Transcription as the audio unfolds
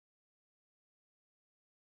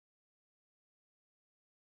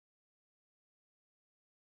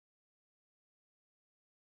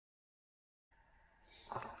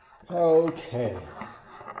Okay,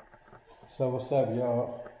 so what's up,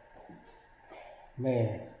 y'all?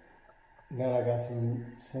 Man, now I got some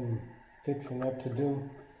fixing up to do,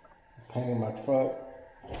 painting my truck.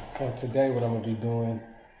 So today what I'm gonna be doing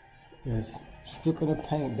is stripping the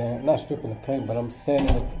paint down, not stripping the paint, but I'm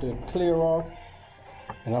sanding the clear off,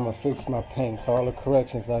 and I'm gonna fix my paint, so all the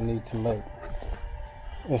corrections I need to make.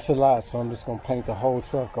 It's a lot, so I'm just gonna paint the whole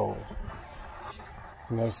truck over.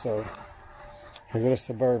 You know, so here goes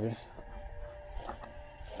the Suburban.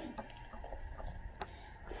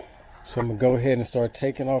 So I'm gonna go ahead and start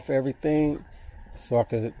taking off everything, so I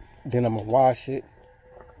could. Then I'm gonna wash it.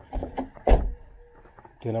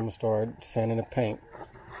 Then I'm gonna start sanding the paint,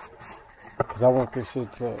 cause I want this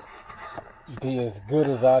shit to be as good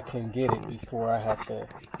as I can get it before I have to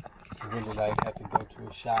really have to go to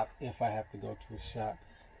a shop, if I have to go to a shop.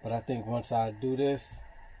 But I think once I do this,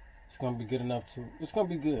 it's gonna be good enough to. It's gonna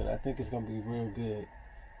be good. I think it's gonna be real good.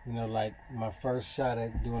 You know, like my first shot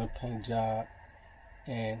at doing a paint job,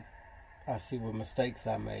 and I see what mistakes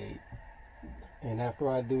I made. And after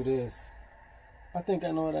I do this, I think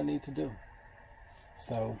I know what I need to do.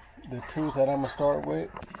 So the tools that I'm gonna start with,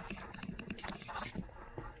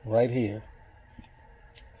 right here,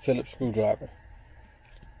 Phillips screwdriver,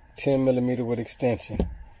 10mm with extension,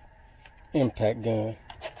 impact gun.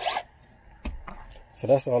 So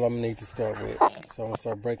that's all I'm gonna need to start with. So I'm gonna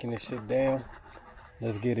start breaking this shit down.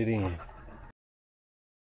 Let's get it in.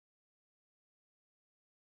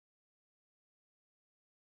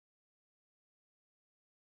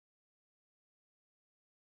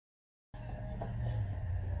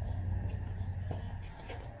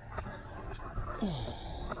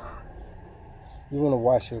 You want to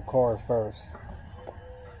wash your car first.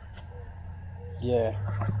 Yeah.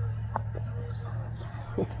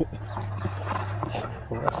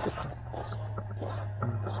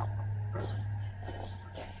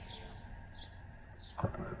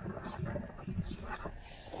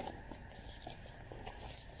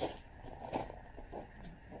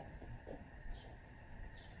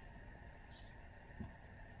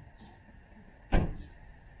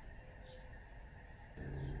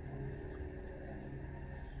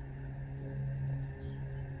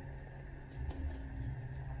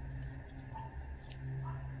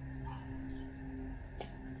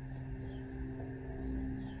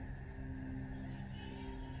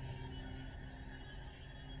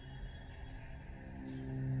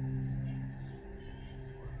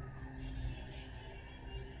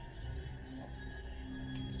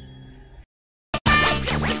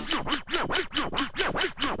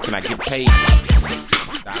 Can I get paid?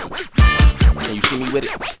 Can you see me with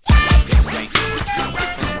it? A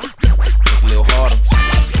little harder.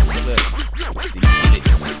 See you get it.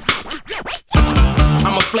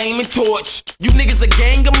 I'm a flaming torch. You niggas a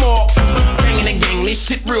gang of marks. Banging the gang, this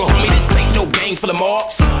shit real, homie. This ain't no gang full of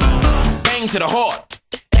marks. Bang to the heart.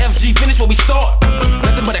 FG finish where we start.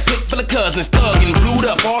 Nothing but a clique full of cousins, thug getting glued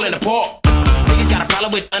up, all in the park. Niggas got a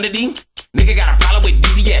problem with under D. Nigga got a problem with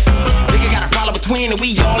BBS. Nigga got a problem between and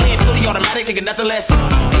we all in. Fully automatic, nigga, nothing less.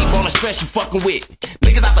 Ain't ball of stress you fucking with.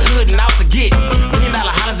 Niggas out the hood and out the get. $1 million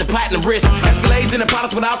hollers and platinum wrist. Escalades in the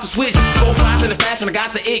products without the switch. 4 5s in the stash and I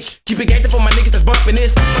got the itch. Keep it gangster for my niggas that's bumping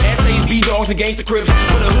this. Essays, B-dogs and gangster crips.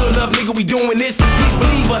 For the hood love, nigga, we doing this. Please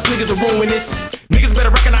believe us, niggas will ruin this. Niggas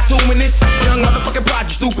better recognize who in this. Young motherfucking prod,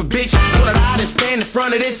 you stupid bitch. Wanna ride and stand in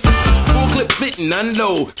front of this. Full clip, spit and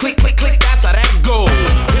unload. Click, click, click, that's how that go.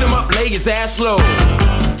 Hit him up, lay his ass low.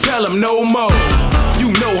 Tell him no more.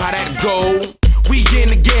 You know how that go. We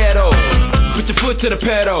in the ghetto. Put your foot to the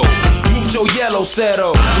pedal. Mucho yellow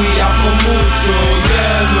settle. We out for mucho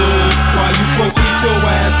yellow. Why you poquito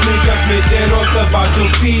ass niggas meteros about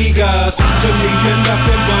your pigas? To me you're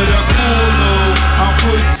nothing but a culo. I'll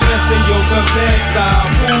put dress in your cabeza,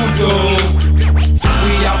 puto.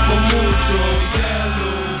 We out for mucho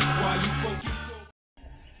yellow. Why you poquito?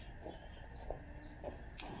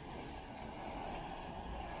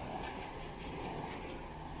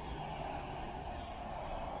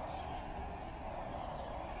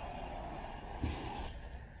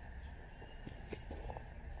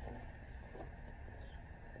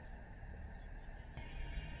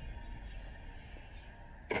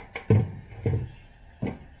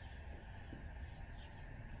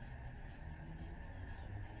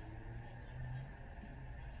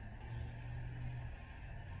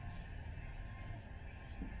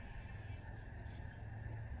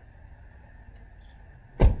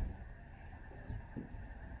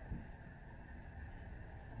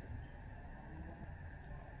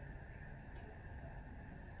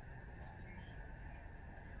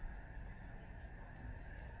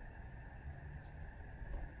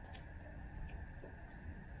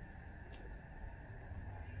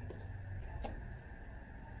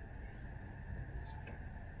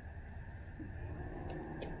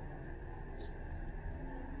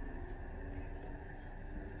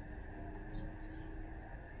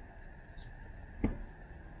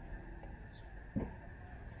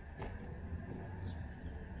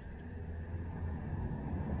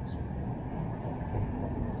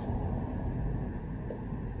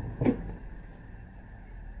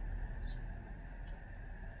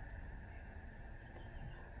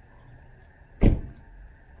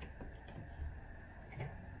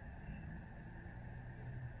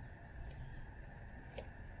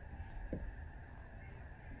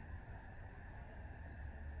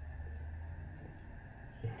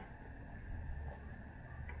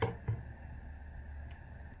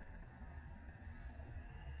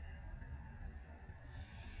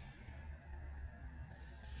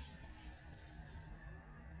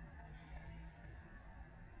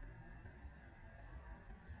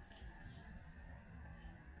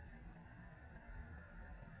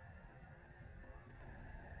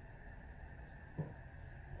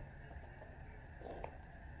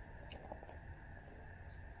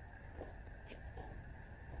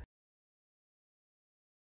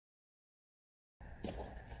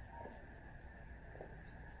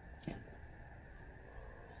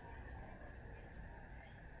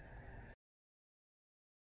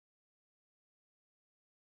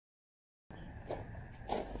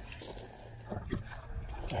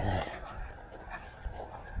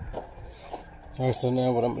 Alright, so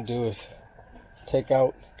now what I'm gonna do is take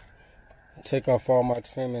off all my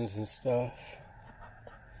trimmings and stuff.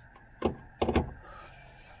 So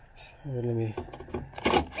let me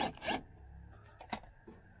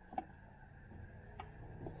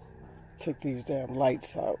took these damn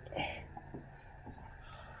lights out.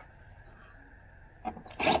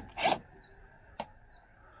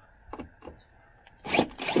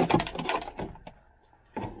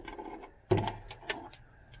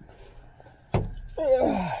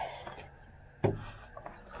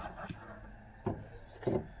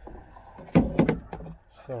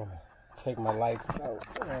 So take my lights out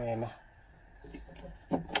and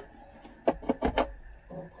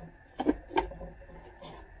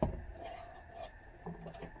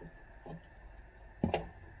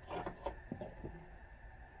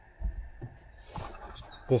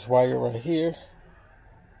this wire right here,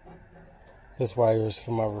 this wire is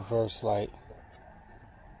for my reverse light.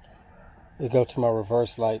 It goes to my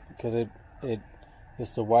reverse light because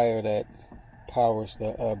it's the wire that powers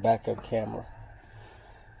the backup camera.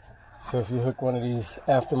 So if you hook one of these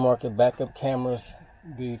aftermarket backup cameras,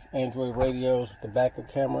 these Android radios with the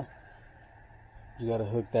backup camera, you gotta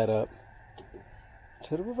hook that up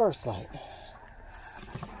to the reverse light.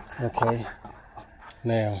 Okay,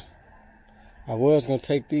 now I was gonna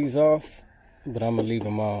take these off, but I'm gonna leave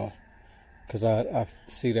them on because I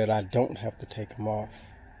see that I don't have to take them off.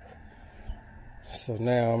 So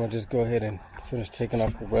now I'm gonna just go ahead and finish taking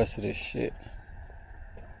off the rest of this shit.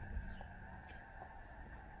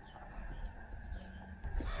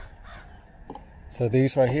 So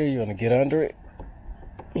these right here, you're gonna get under it,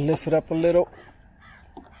 lift it up a little.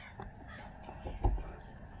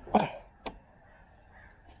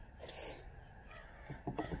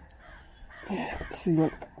 So you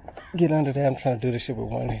want to get under that. I'm trying to do this shit with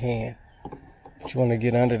one hand. But you want to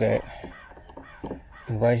get under that.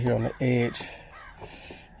 And right here on the edge,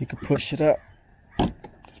 you can push it up.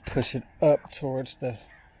 Push it up towards the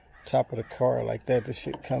top of the car like that. The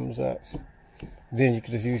shit comes up. Then you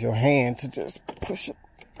can just use your hand to just push it.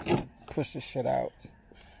 Push the shit out.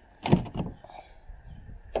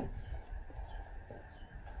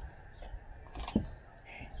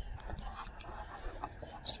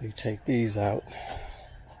 So you take these out.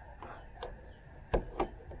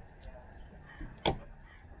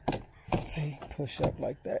 See, push up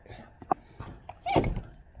like that.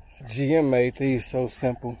 GM made these so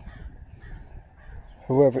simple.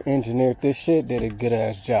 Whoever engineered this shit did a good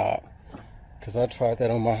ass job. Cause I tried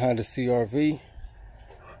that on my Honda CR-V.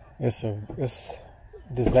 It's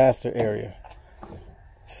disaster area.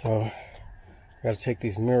 So gotta take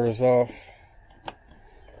these mirrors off.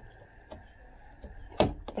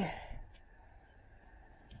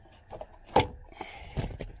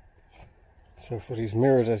 So for these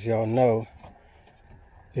mirrors, as y'all know,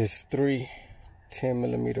 it's 3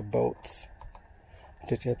 10mm bolts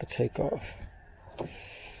that you have to take off.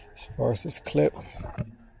 As far as this clip,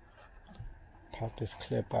 pop this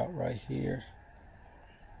clip out right here.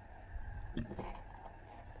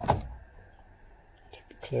 Take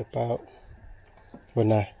the clip out.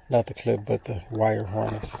 Well, not the clip, but the wire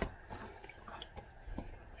harness.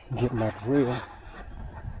 Get my drill.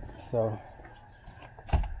 So,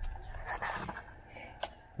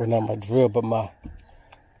 well, not my drill, but my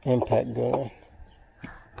impact gun.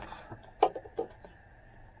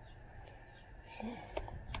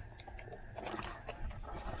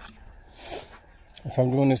 If I'm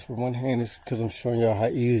doing this with one hand, it's because I'm showing y'all how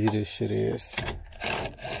easy this shit is.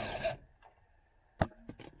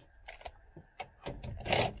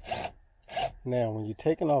 Now, when you're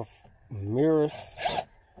taking off mirrors,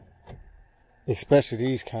 especially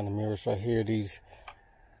these kind of mirrors right here, these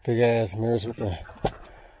big ass mirrors with the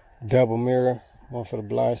double mirror, one for the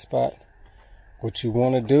blind spot, what you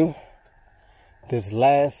want to do, this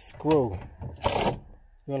last screw, you're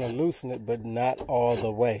going to loosen it, but not all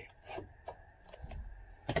the way.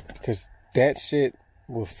 Because that shit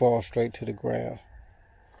will fall straight to the ground.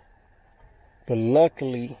 But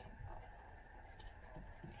luckily,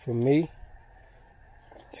 for me,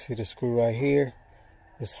 see the screw right here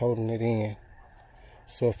is holding it in.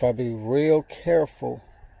 So if I be real careful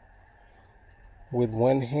with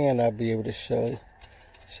one hand, I'll be able to show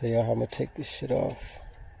y'all how I'm gonna take this shit off.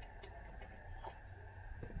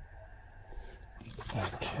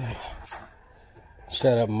 Okay.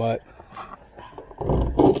 Shut up, mutt.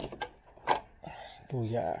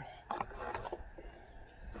 Booyah.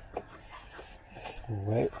 It's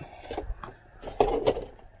wet.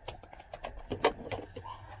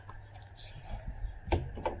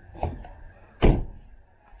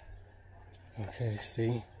 Okay,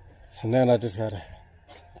 see? So now I just gotta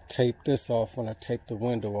tape this off when I tape the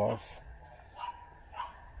window off.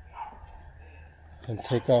 and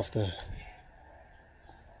take off the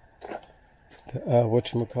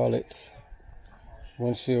whatchamacallits,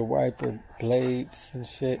 windshield wiper blades and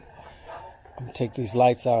shit. I'm gonna take these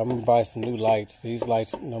lights out. I'm gonna buy some new lights. These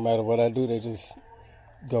lights, no matter what I do, they just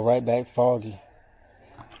go right back foggy.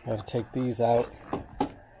 Gotta take these out.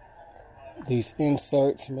 These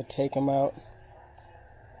inserts, I'm gonna take them out.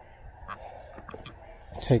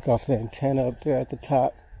 Take off the antenna up there at the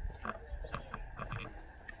top.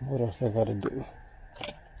 What else I gotta do?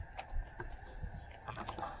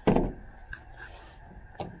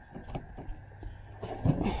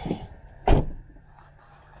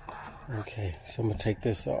 Okay, so I'm gonna take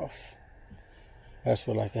this off. That's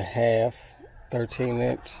for like a half,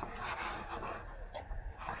 13-inch.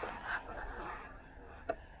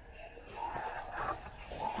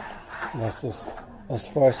 That's just as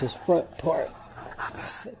far as this front part.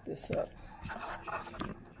 Let's set this up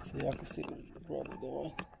so y'all can see what the brother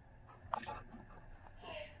doing.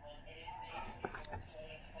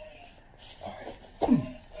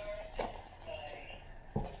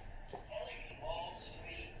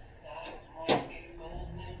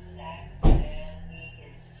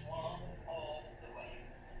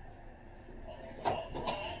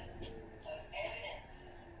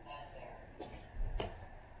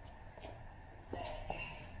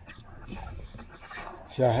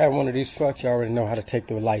 If y'all have one of these trucks, you already know how to take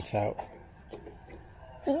the lights out.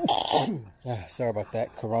 Sorry about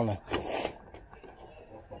that, Corona.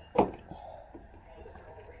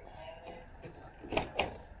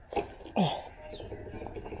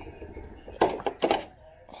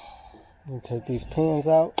 Take these pins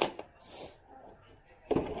out.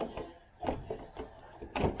 The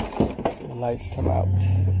lights come out.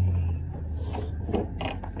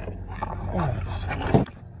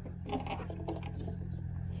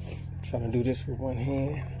 Trying to do this with one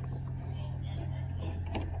hand.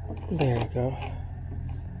 There you go.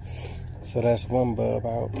 So that's one bulb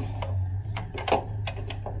out.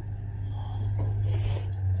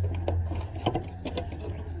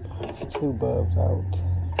 There's two bulbs out.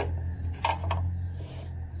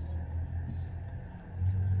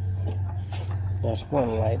 That's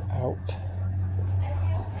one light out.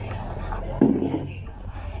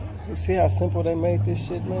 You see how simple they made this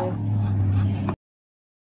shit, man?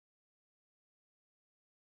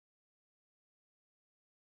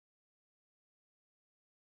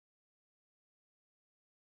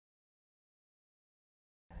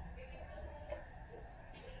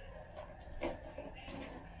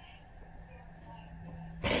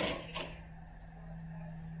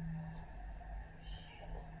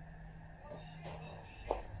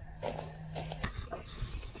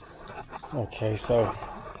 Okay, so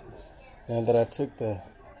now that I took the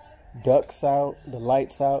ducts out, the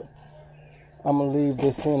lights out, I'm gonna leave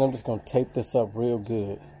this in. I'm just gonna tape this up real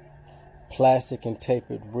good. Plastic and tape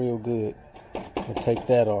it real good. I'll take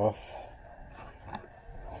that off.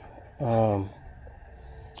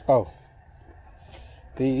 Oh,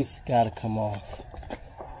 these gotta come off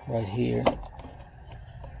right here.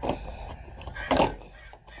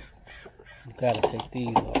 You gotta take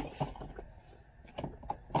these off.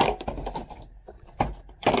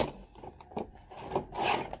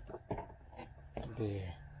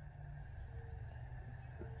 There.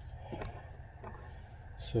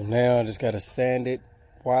 So now I just gotta sand it,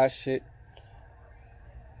 wash it,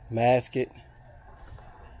 mask it,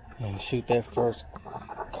 and shoot that first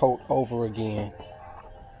coat over again.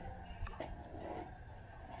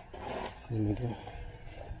 So let me do.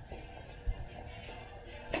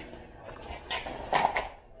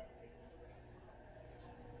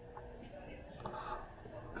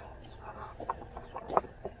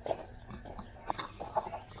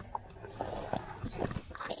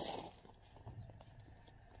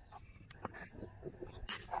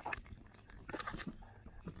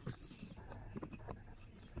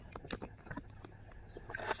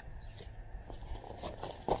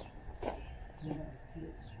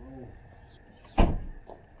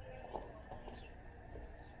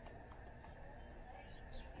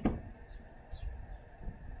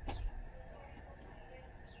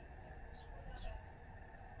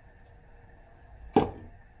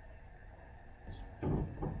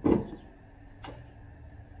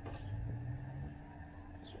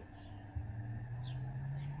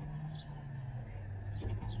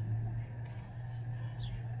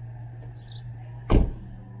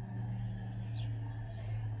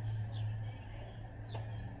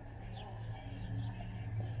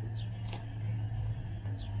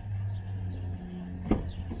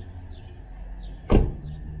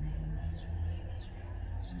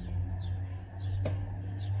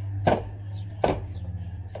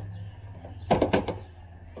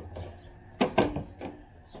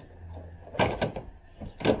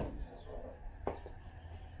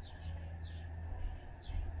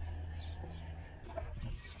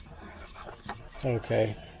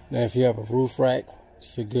 Okay, now if you have a roof rack,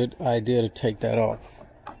 it's a good idea to take that off.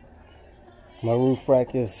 My roof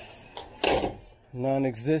rack is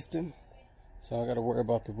non-existent, so I don't got to worry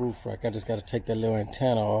about the roof rack. I just got to take that little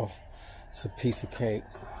antenna off. It's a piece of cake.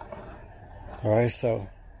 Alright, so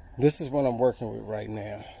this is what I'm working with right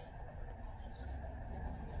now.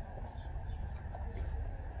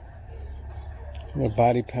 The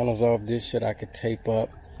body panels off. This shit I could tape up.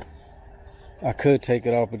 I could take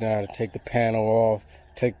it off, but then I would take the panel off,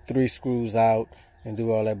 take 3 screws out, and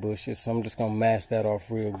do all that bullshit. So I'm just gonna mask that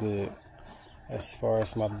off real good. As far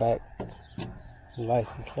as my back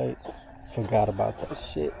license plate, forgot about that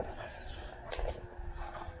shit.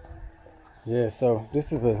 Yeah, so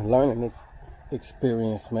this is a learning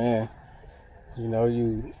experience, man. You know,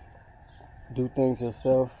 you do things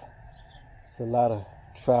yourself. It's a lot of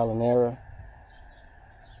trial and error,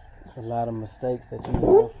 a lot of mistakes that you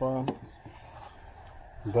learn from,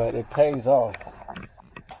 but it pays off.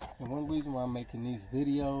 And one reason why I'm making these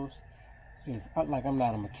videos is, like, I'm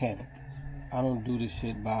not a mechanic. I don't do this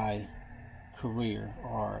shit by career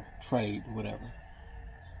or trade, whatever.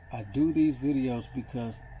 I do these videos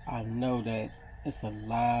because I know that it's a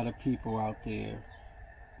lot of people out there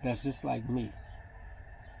that's just like me.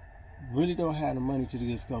 Really don't have the money to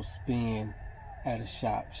just go spend at a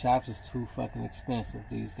shop. Shops is too fucking expensive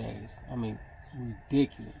these days. I mean,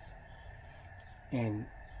 ridiculous. And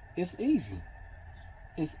it's easy.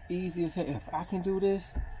 It's easy as hell. If I can do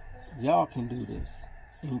this, y'all can do this.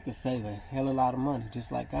 And you can save a hell of a lot of money,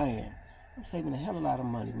 just like I am. I'm saving a hell of a lot of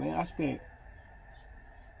money, man. I spent,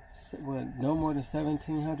 what, no more than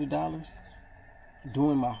 $1,700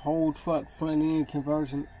 doing my whole truck, front end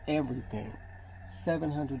conversion, everything.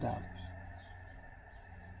 $700.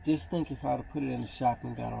 Just think if I'd have put it in the shop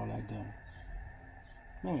and got all that done.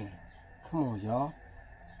 Man, come on, y'all.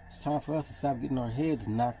 It's time for us to stop getting our heads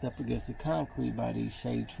knocked up against the concrete by these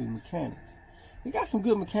shade tree mechanics. We got some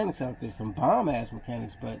good mechanics out there, some bomb-ass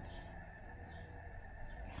mechanics, but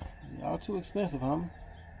y'all too expensive, homie.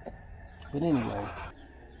 But anyway,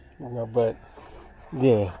 you know, but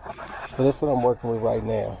yeah, so that's what I'm working with right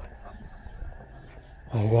now.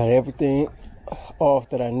 I got everything off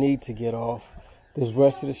that I need to get off. The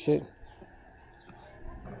rest of the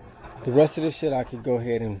shit I could go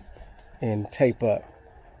ahead and tape up.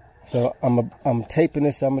 So I'm taping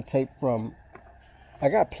this. I'm gonna tape from, I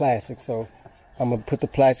got plastic, so I'm gonna put the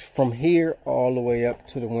plastic from here all the way up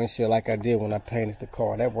to the windshield like I did when I painted the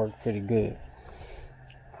car. That worked pretty good.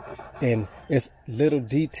 And it's little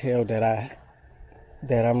detail that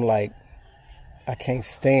I'm like, I can't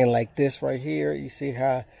stand, like this right here. You see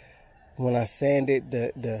how when I sanded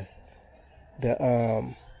the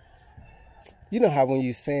you know how when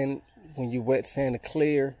you wet sand to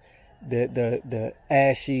clear, the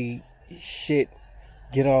ashy shit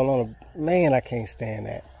get all on the, man, I can't stand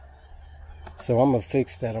that. So I'm gonna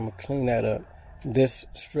fix that. I'm gonna clean that up. This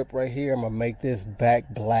strip right here, I'm gonna make this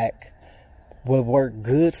back black. Will work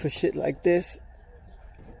good for shit like this,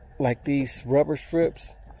 like these rubber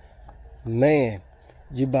strips. Man,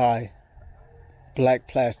 you buy black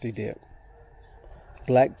plastic dip.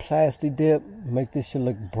 Black plastic dip, make this shit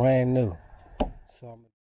look brand new. So